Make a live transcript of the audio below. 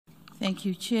Thank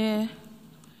you, Chair.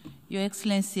 Your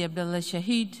Excellency Abdullah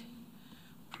Shahid,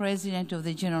 President of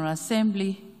the General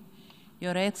Assembly,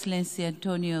 Your Excellency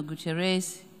Antonio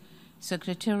Guterres,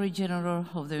 Secretary General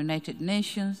of the United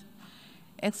Nations,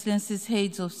 Excellencies,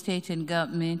 Heads of State and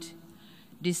Government,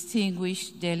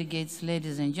 distinguished delegates,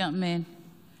 ladies and gentlemen,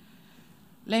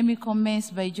 let me commence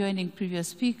by joining previous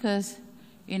speakers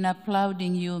in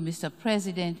applauding you, Mr.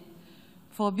 President,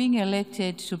 for being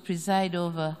elected to preside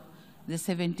over the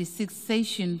 76th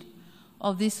session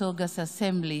of this august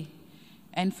assembly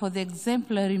and for the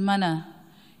exemplary manner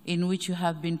in which you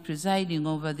have been presiding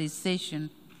over this session.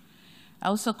 I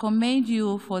also commend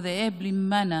you for the able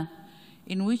manner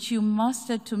in which you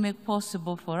mastered to make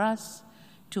possible for us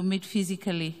to meet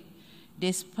physically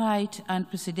despite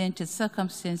unprecedented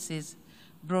circumstances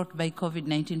brought by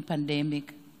COVID-19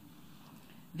 pandemic.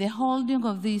 The holding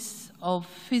of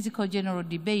physical general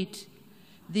debate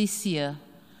this year,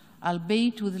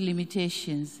 albeit with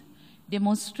limitations,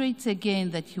 demonstrates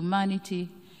again that humanity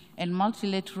and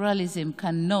multilateralism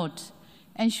cannot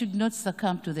and should not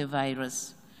succumb to the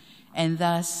virus. And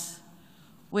thus,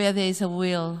 where there is a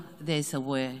will, there is a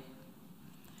way.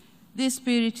 This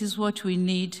spirit is what we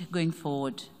need going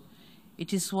forward.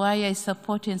 It is why I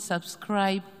support and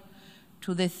subscribe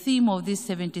to the theme of this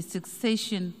 76th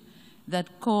session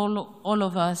that call all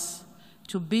of us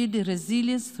to build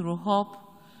resilience through hope,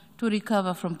 to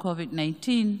recover from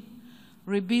COVID-19,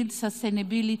 rebuild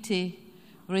sustainability,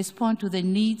 respond to the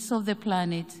needs of the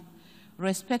planet,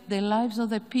 respect the lives of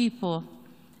the people,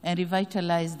 and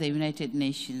revitalize the United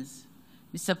Nations.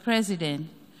 Mr. President,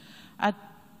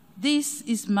 this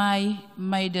is my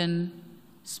maiden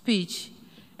speech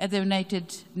at the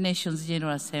United Nations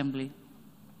General Assembly.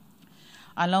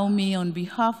 Allow me, on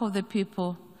behalf of the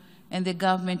people and the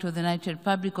government of the United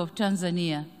Republic of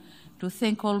Tanzania, to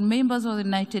thank all members of the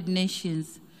United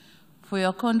Nations for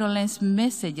your condolence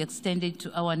message extended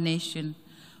to our nation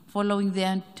following the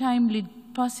untimely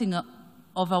passing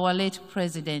of our late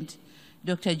President,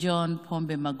 Dr. John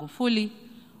Pombe Magufuli,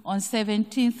 on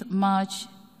 17th March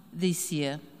this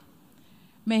year.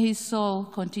 May his soul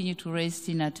continue to rest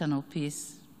in eternal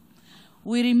peace.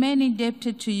 We remain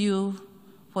indebted to you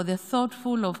for the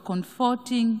thoughtful of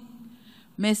comforting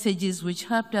messages which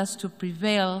helped us to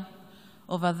prevail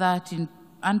over that in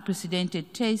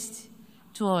unprecedented test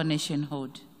to our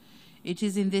nationhood. It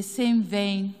is in the same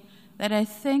vein that I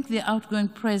thank the outgoing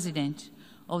President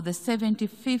of the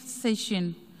 75th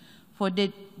session for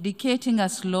dedicating a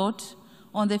slot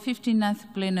on the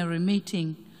 59th plenary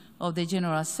meeting of the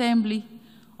General Assembly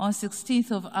on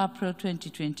 16th of April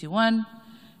 2021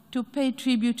 to pay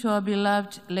tribute to our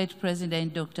beloved late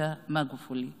President Dr.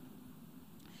 Magufuli.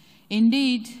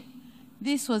 Indeed,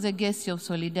 this was a gesture of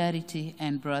solidarity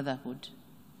and brotherhood.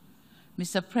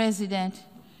 Mr. President,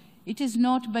 it is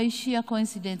not by sheer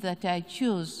coincidence that I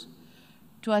chose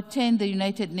to attend the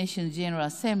United Nations General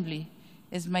Assembly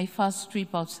as my first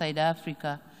trip outside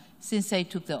Africa since I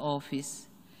took the office.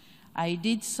 I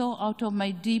did so out of my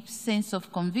deep sense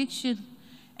of conviction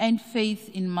and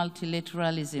faith in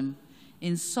multilateralism,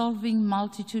 in solving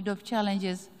multitude of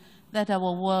challenges that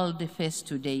our world faces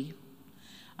today.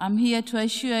 I'm here to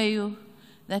assure you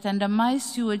that under my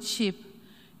stewardship,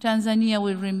 Tanzania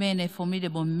will remain a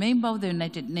formidable member of the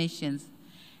United Nations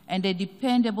and a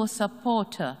dependable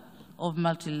supporter of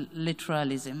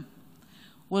multilateralism.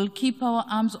 We'll keep our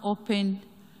arms open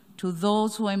to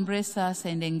those who embrace us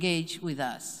and engage with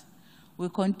us. We'll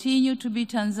continue to be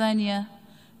Tanzania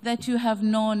that you have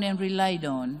known and relied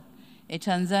on, a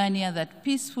Tanzania that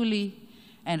peacefully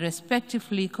and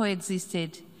respectfully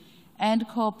coexisted and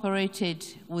cooperated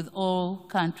with all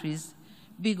countries,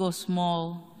 big or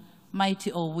small,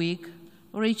 mighty or weak,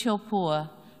 rich or poor,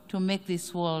 to make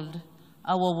this world,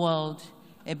 our world,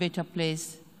 a better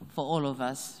place for all of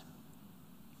us.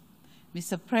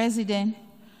 Mr. President,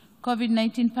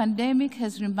 COVID-19 pandemic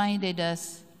has reminded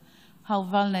us how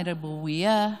vulnerable we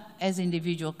are as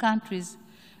individual countries,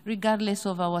 regardless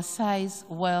of our size,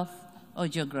 wealth, or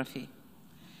geography.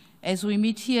 As we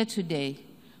meet here today,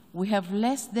 we have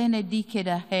less than a decade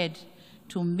ahead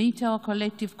to meet our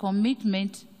collective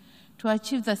commitment to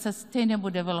achieve the Sustainable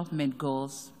Development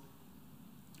Goals.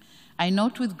 I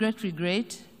note with great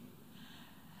regret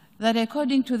that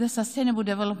according to the Sustainable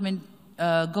Development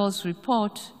Goals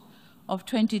report of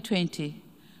 2020,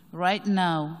 right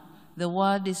now, the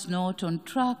world is not on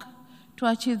track to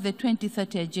achieve the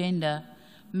 2030 agenda,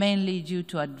 mainly due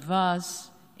to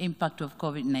adverse impact of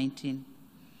COVID-19.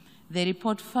 The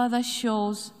report further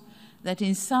shows that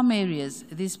in some areas,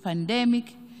 this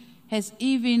pandemic has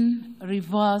even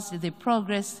reversed the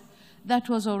progress that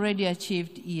was already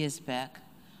achieved years back.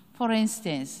 For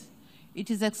instance, It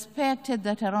is expected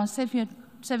that around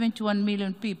 71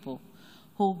 million people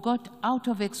who got out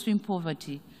of extreme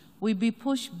poverty will be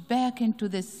pushed back into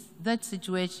that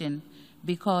situation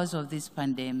because of this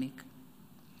pandemic.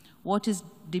 What is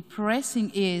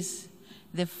depressing is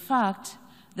the fact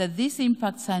that these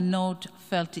impacts are not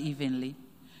felt evenly.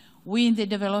 We in the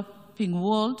developing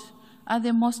world are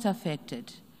the most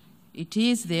affected. It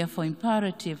is therefore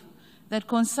imperative that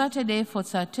concerted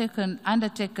efforts are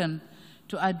undertaken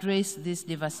to address this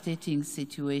devastating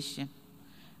situation.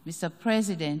 Mr.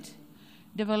 President,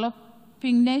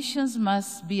 developing nations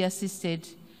must be assisted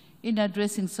in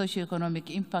addressing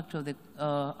socioeconomic impact of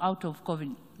out of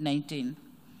COVID-19.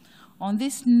 On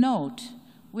this note,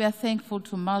 we are thankful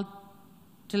to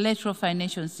multilateral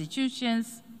financial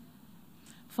institutions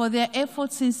for their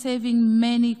efforts in saving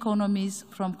many economies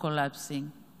from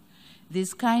collapsing.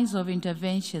 These kinds of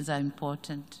interventions are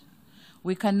important.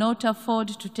 We cannot afford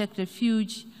to take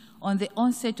refuge on the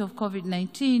onset of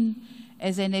COVID-19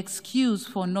 as an excuse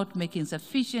for not making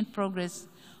sufficient progress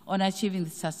on achieving the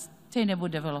Sustainable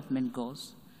Development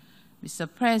Goals. Mr.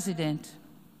 President,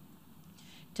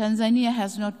 Tanzania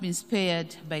has not been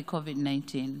spared by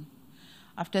COVID-19.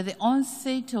 After the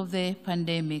onset of the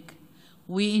pandemic,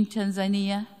 we in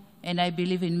Tanzania, and I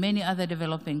believe in many other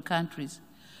developing countries,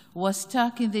 were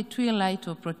stuck in the twilight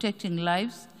of protecting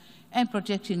lives and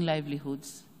protecting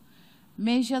livelihoods.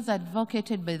 Measures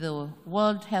advocated by the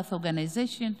World Health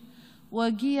Organization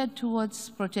were geared towards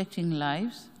protecting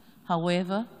lives.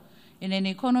 However, in an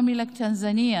economy like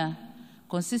Tanzania,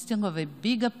 consisting of a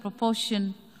bigger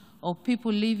proportion of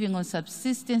people living on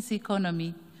subsistence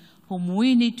economy, whom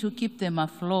we need to keep them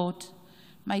afloat,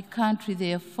 my country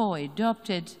therefore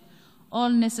adopted all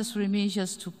necessary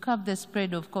measures to curb the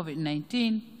spread of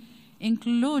COVID-19,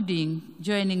 including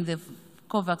joining the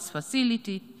COVAX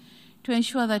facility to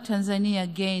ensure that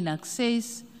Tanzania gain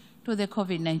access to the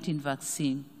COVID-19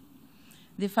 vaccine.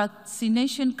 The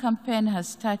vaccination campaign has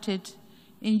started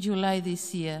in July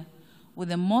this year with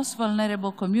the most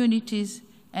vulnerable communities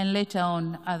and later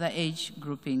on other age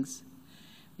groupings.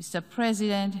 Mr.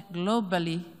 President,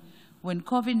 globally, when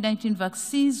COVID-19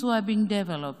 vaccines were being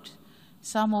developed,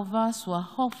 some of us were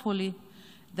hopeful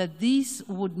that this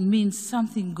would mean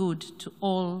something good to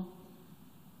all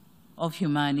of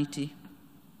humanity.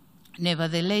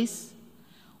 Nevertheless,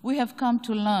 we have come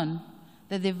to learn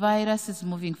that the virus is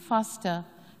moving faster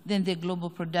than the global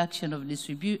production of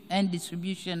and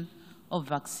distribution of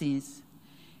vaccines.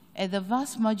 And the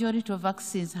vast majority of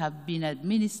vaccines have been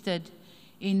administered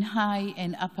in high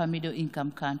and upper middle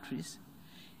income countries.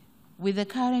 With the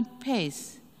current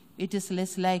pace, it is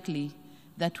less likely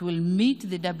that we'll meet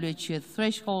the WHO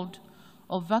threshold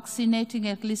of vaccinating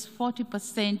at least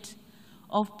 40%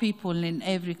 of people in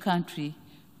every country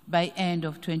by end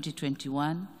of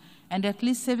 2021, and at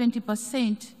least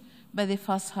 70% by the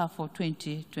first half of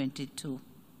 2022.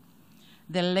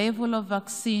 The level of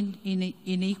vaccine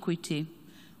inequity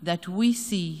that we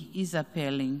see is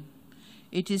appalling.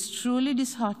 It is truly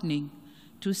disheartening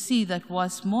to see that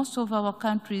whilst most of our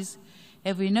countries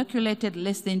have inoculated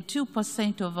less than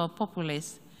 2% of our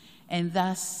populace and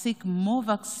thus seek more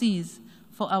vaccines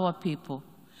for our people,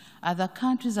 other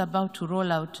countries are about to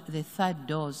roll out the third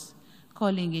dose,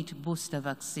 calling it booster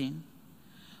vaccine.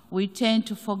 We tend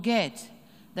to forget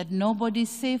that nobody is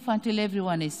safe until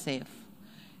everyone is safe.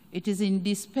 It is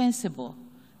indispensable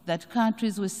that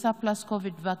countries with surplus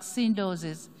COVID vaccine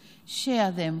doses share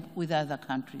them with other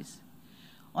countries.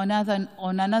 On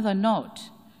another note,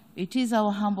 it is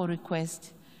our humble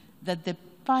request that the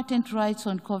patent rights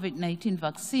on COVID-19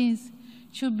 vaccines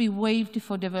should be waived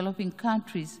for developing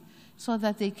countries so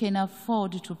that they can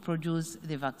afford to produce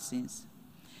the vaccines.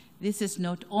 This is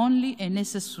not only a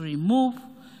necessary move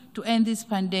to end this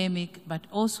pandemic, but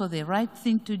also the right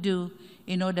thing to do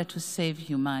in order to save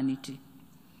humanity.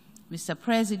 Mr.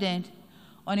 President,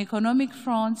 on economic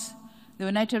fronts, the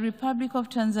United Republic of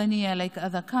Tanzania, like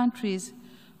other countries,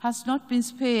 has not been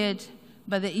spared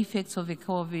by the effects of the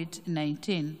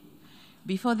COVID-19.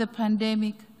 Before the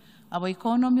pandemic, our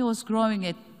economy was growing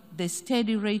at the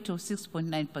steady rate of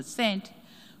 6.9%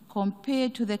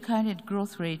 compared to the current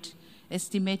growth rate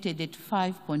estimated at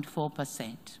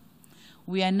 5.4%.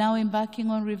 We are now embarking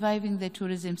on reviving the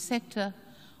tourism sector,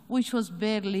 which was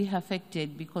badly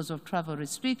affected because of travel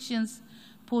restrictions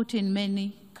put in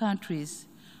many countries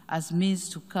as means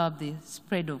to curb the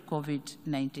spread of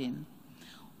COVID-19.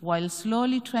 While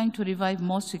slowly trying to revive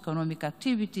most economic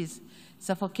activities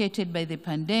suffocated by the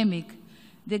pandemic,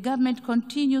 the government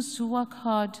continues to work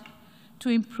hard to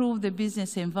improve the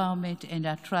business environment and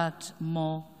attract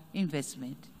more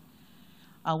investment.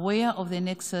 Aware of the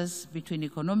nexus between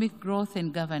economic growth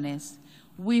and governance,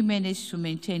 we managed to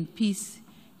maintain peace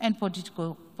and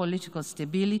political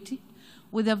stability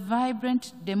with a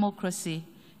vibrant democracy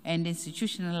and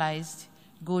institutionalized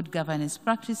good governance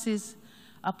practices,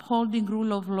 upholding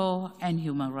rule of law and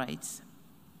human rights.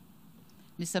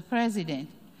 Mr. President,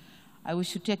 I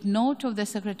wish to take note of the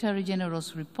Secretary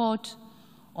General's report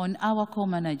on our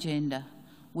common agenda,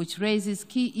 which raises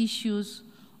key issues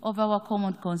of our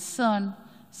common concern,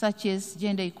 such as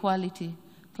gender equality,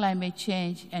 climate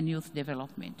change, and youth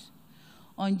development.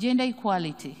 On gender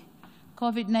equality,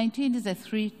 COVID-19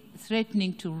 is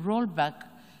threatening to roll back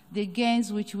the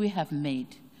gains which we have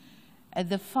made. As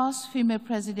the first female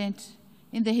president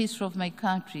in the history of my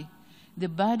country, the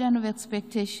burden of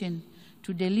expectation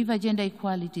to deliver gender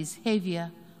equality is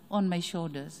heavier on my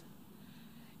shoulders.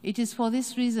 It is for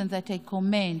this reason that I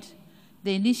commend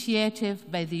the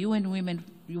initiative by the UN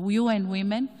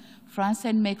Women, France,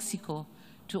 and Mexico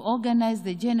to organize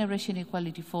the Generation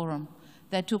Equality Forum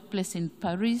that took place in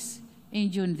Paris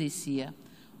in June this year,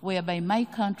 whereby my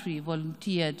country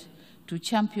volunteered to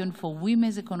champion for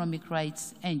women's economic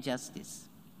rights and justice.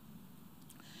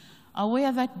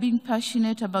 Aware that being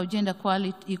passionate about gender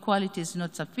equality is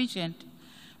not sufficient,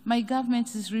 my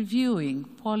government is reviewing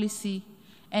policy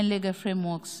and legal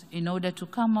frameworks in order to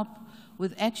come up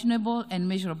with actionable and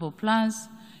measurable plans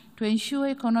to ensure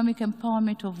economic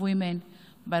empowerment of women,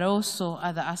 but also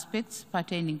other aspects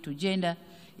pertaining to gender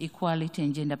equality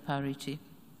and gender parity.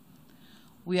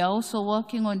 We are also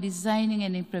working on designing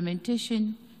and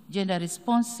implementation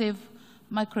gender-responsive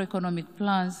macroeconomic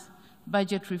plans,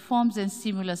 budget reforms, and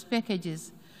stimulus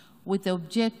packages with the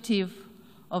objective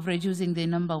of reducing the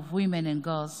number of women and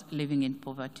girls living in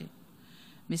poverty.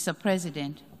 Mr.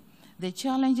 President, the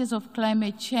challenges of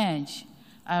climate change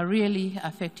are really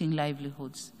affecting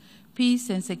livelihoods, peace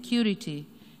and security,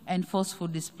 and forceful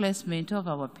displacement of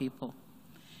our people.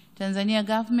 Tanzania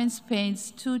government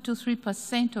spends 2 to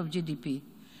 3% of GDP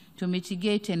to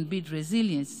mitigate and build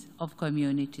resilience of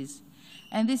communities.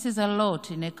 And this is a lot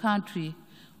in a country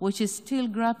which is still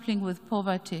grappling with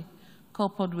poverty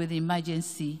coupled with the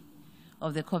emergency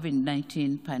of the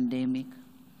COVID-19 pandemic.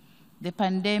 The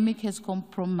pandemic has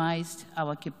compromised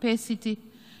our capacity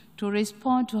to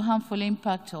respond to harmful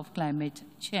impact of climate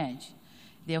change.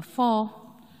 Therefore,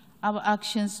 our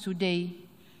actions today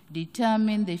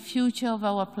determine the future of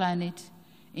our planet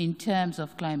in terms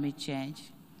of climate change.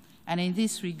 And in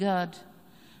this regard,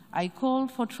 I call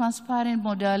for transparent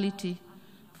modality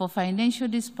for financial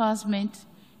disbursement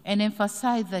and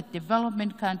emphasize that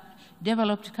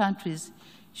developed countries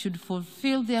should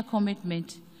fulfill their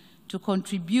commitment to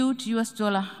contribute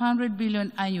 $100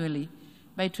 billion annually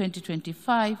by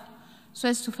 2025 so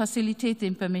as to facilitate the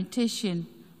implementation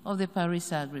of the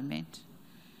Paris Agreement.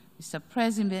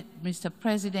 Mr.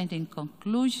 President, in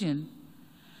conclusion,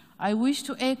 I wish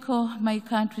to echo my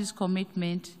country's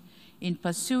commitment in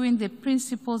pursuing the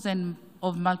principles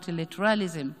of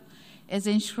multilateralism as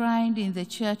enshrined in the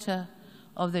Charter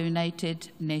of the United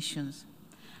Nations.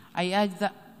 I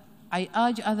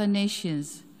urge other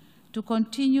nations to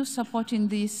continue supporting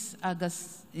this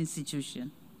august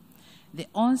institution. The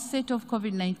onset of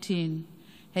COVID-19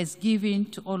 has given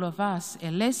to all of us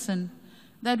a lesson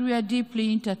that we are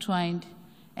deeply intertwined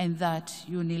and that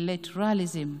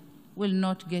unilateralism will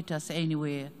not get us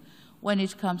anywhere when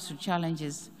it comes to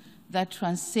challenges that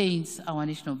transcends our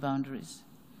national boundaries.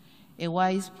 A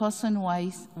wise person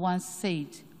once said,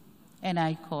 and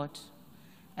I quote,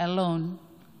 "Alone,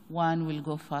 one will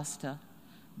go faster,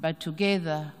 but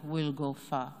together we'll go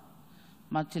far.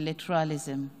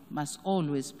 Multilateralism must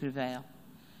always prevail."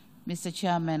 Mr.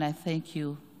 Chairman, I thank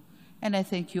you, and I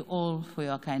thank you all for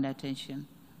your kind attention.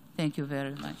 Thank you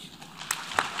very much.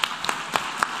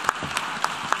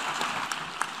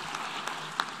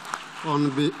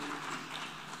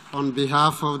 On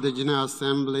behalf of the General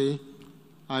Assembly,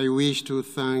 I wish to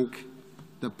thank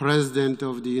the President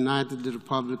of the United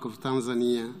Republic of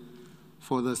Tanzania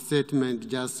for the statement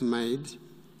just made,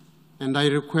 and I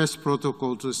request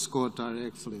protocol to escort Her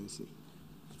Excellency.